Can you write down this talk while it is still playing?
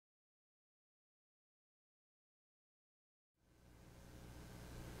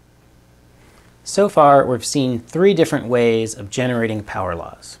So far, we've seen three different ways of generating power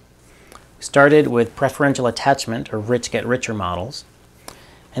laws. We started with preferential attachment, or rich get richer models,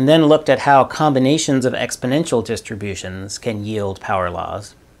 and then looked at how combinations of exponential distributions can yield power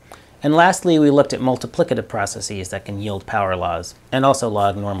laws. And lastly, we looked at multiplicative processes that can yield power laws, and also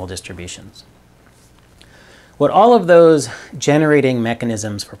log normal distributions. What all of those generating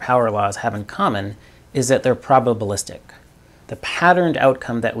mechanisms for power laws have in common is that they're probabilistic. The patterned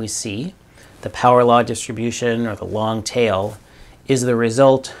outcome that we see, the power law distribution or the long tail, is the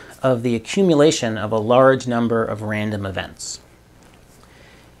result of the accumulation of a large number of random events.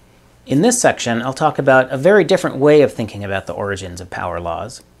 In this section, I'll talk about a very different way of thinking about the origins of power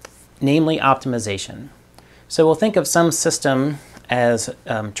laws, namely optimization. So we'll think of some system as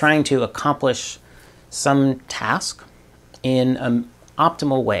trying to accomplish some task in an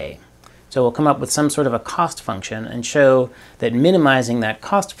optimal way. So we'll come up with some sort of a cost function and show that minimizing that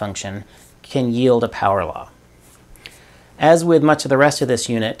cost function can yield a power law. As with much of the rest of this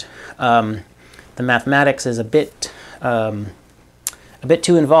unit, the mathematics is a bit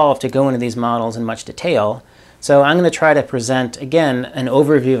too involved to go into these models in much detail. So I'm going to try to present, again, an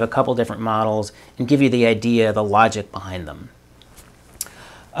overview of a couple different models and give you the idea, the logic behind them.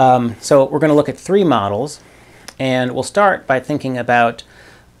 So we're going to look at three models, and we'll start by thinking about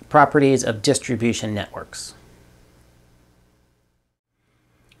properties of distribution networks.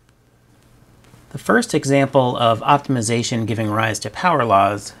 The first example of optimization giving rise to power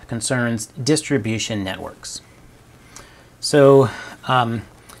laws concerns distribution networks. So an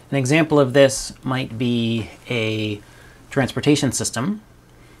example of this might be a transportation system,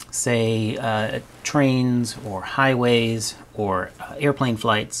 say trains or highways or airplane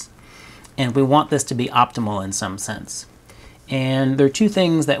flights, and we want this to be optimal in some sense. And there are two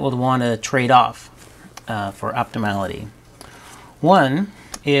things that we'll want to trade off for optimality. One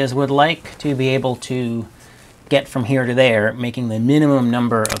is we'd like to be able to get from here to there, making the minimum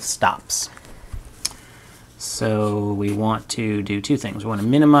number of stops. So we want to do two things. We want to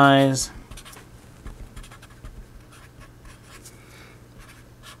minimize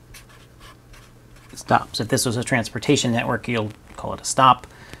stops. If this was a transportation network, you'll call it a stop,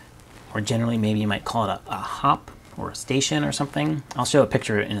 or generally maybe you might call it a hop or a station or something. I'll show a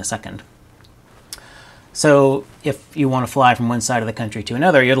picture in a second. So if you want to fly from one side of the country to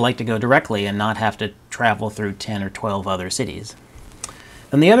another, you'd like to go directly and not have to travel through 10 or 12 other cities.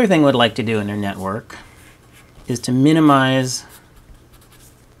 Then the other thing we'd like to do in your network is to minimize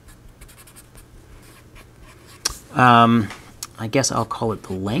I guess I'll call it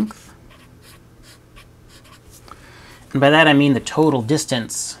the length. And by that I mean the total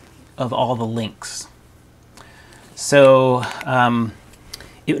distance of all the links. So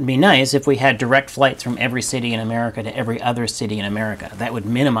it would be nice if we had direct flights from every city in America to every other city in America. That would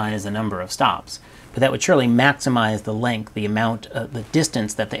minimize the number of stops, but that would surely maximize the length, the amount, the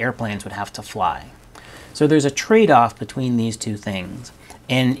distance that the airplanes would have to fly. So there's a trade-off between these two things.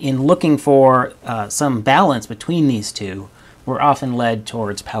 And in looking for some balance between these two, we're often led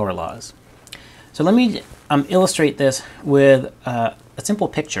towards power laws. So let me illustrate this with a simple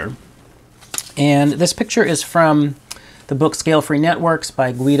picture. And this picture is from the book Scale-Free Networks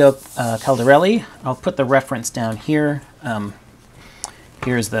by Guido Caldarelli. I'll put the reference down here.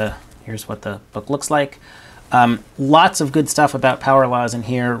 Here's what the book looks like. Lots of good stuff about power laws in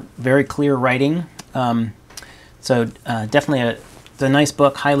here. Very clear writing. So definitely it's a nice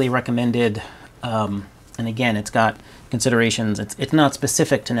book, highly recommended. And again, it's got considerations. It's not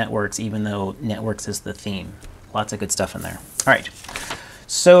specific to networks, even though networks is the theme. Lots of good stuff in there. All right.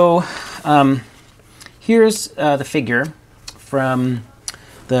 So here's the figure from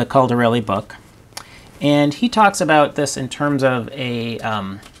the Caldarelli book. And he talks about this in terms of a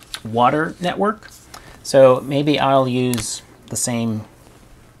water network. So maybe I'll use the same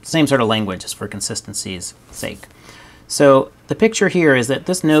sort of language just for consistency's sake. So the picture here is that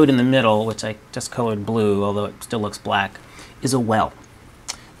this node in the middle, which I just colored blue, although it still looks black, is a well.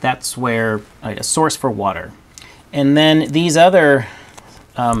 That's where a source for water. And then these other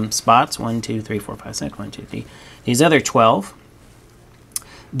spots, 1, 2, 3, 4, 5, 6, 1, 2, 3, these other 12,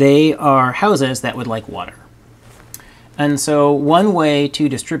 they are houses that would like water. And so one way to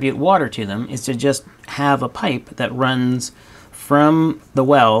distribute water to them is to just have a pipe that runs from the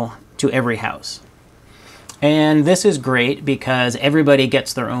well to every house. And this is great because everybody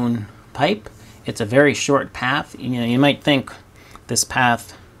gets their own pipe. It's a very short path. You might think this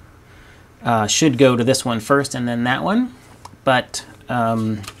path should go to this one first and then that one, but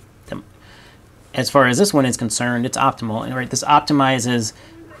as far as this one is concerned, it's optimal. And right, this optimizes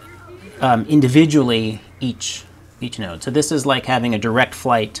individually each node. So this is like having a direct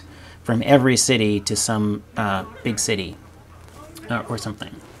flight from every city to some big city or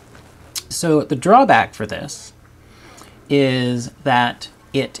something. So the drawback for this is that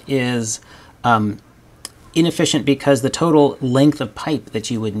it is inefficient because the total length of pipe that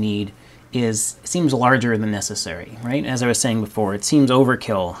you would need seems larger than necessary, right? As I was saying before, it seems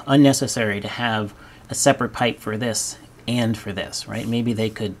overkill, unnecessary to have a separate pipe for this and for this, right? Maybe they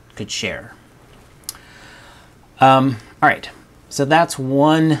could share. All right, so that's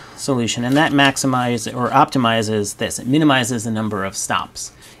one solution, and that maximizes or optimizes this. It minimizes the number of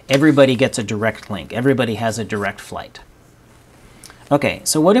stops. Everybody gets a direct link. Everybody has a direct flight. Okay,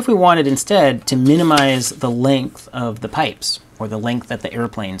 so what if we wanted instead to minimize the length of the pipes, or the length that the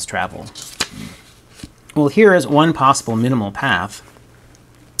airplanes travel? Well, here is one possible minimal path.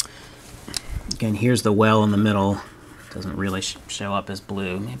 Again, here's the well in the middle. It doesn't really show up as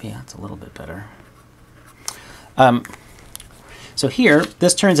blue. Maybe that's a little bit better. So here,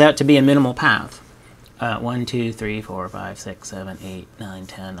 this turns out to be a minimal path. 1, 2, 3, 4, 5, 6, 7, 8, 9,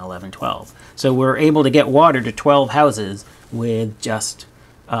 10, 11, 12. So we're able to get water to 12 houses with just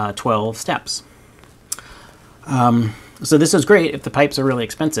 12 steps. So this is great if the pipes are really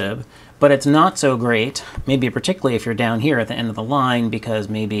expensive, but it's not so great, maybe particularly if you're down here at the end of the line, because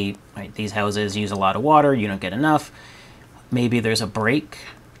maybe these houses use a lot of water, you don't get enough. Maybe there's a break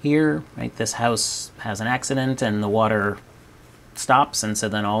here, right? This house has an accident and the water stops, and so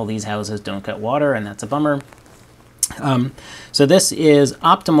then all these houses don't get water, and that's a bummer. So this is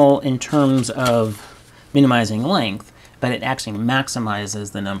optimal in terms of minimizing length, but it actually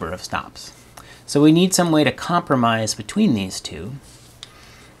maximizes the number of stops. So we need some way to compromise between these two.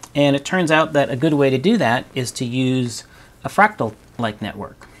 And it turns out that a good way to do that is to use a fractal-like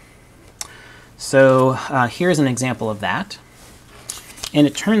network. So here's an example of that. And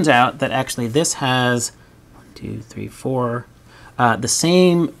it turns out that actually this has 1, 2, 3, 4, the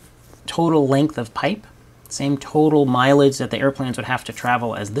same total length of pipe, same total mileage that the airplanes would have to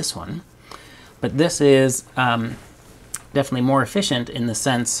travel as this one. But this is definitely more efficient in the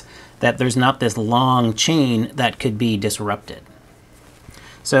sense that there's not this long chain that could be disrupted.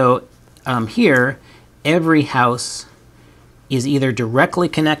 So here, every house is either directly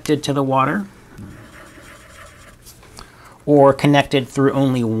connected to the water or connected through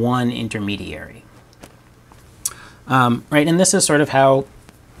only one intermediary. Right, and this is sort of how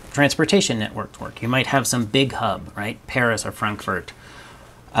transportation networks work. You might have some big hub, right? Paris or Frankfurt,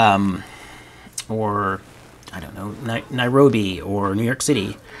 or I don't know, Nairobi or New York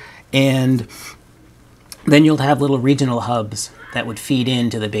City. And then you'll have little regional hubs that would feed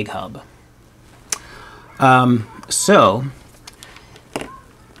into the big hub. So,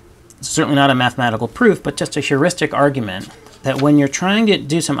 it's certainly not a mathematical proof, but just a heuristic argument that when you're trying to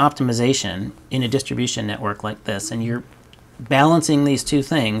do some optimization in a distribution network like this, and you're balancing these two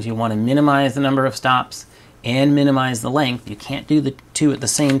things, you want to minimize the number of stops and minimize the length. You can't do the two at the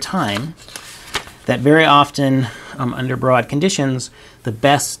same time. That very often, under broad conditions, the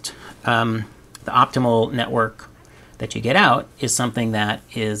best, the optimal network that you get out is something that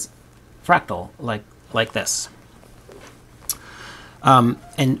is fractal, like this.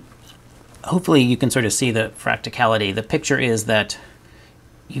 And hopefully you can sort of see the fractality. The picture is that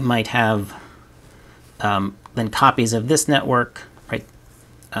you might have then copies of this network, right,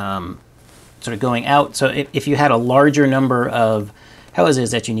 sort of going out. So if you had a larger number of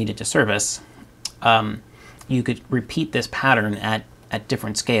houses that you needed to service, you could repeat this pattern at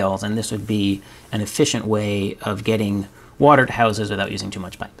different scales, and this would be an efficient way of getting water to houses without using too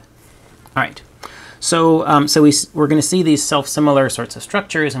much pipe. All right. So, we're going to see these self-similar sorts of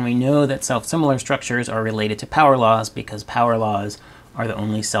structures, and we know that self-similar structures are related to power laws because power laws are the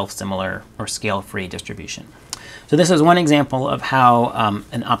only self-similar or scale-free distribution. So this is one example of how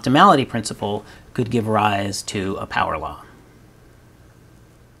an optimality principle could give rise to a power law.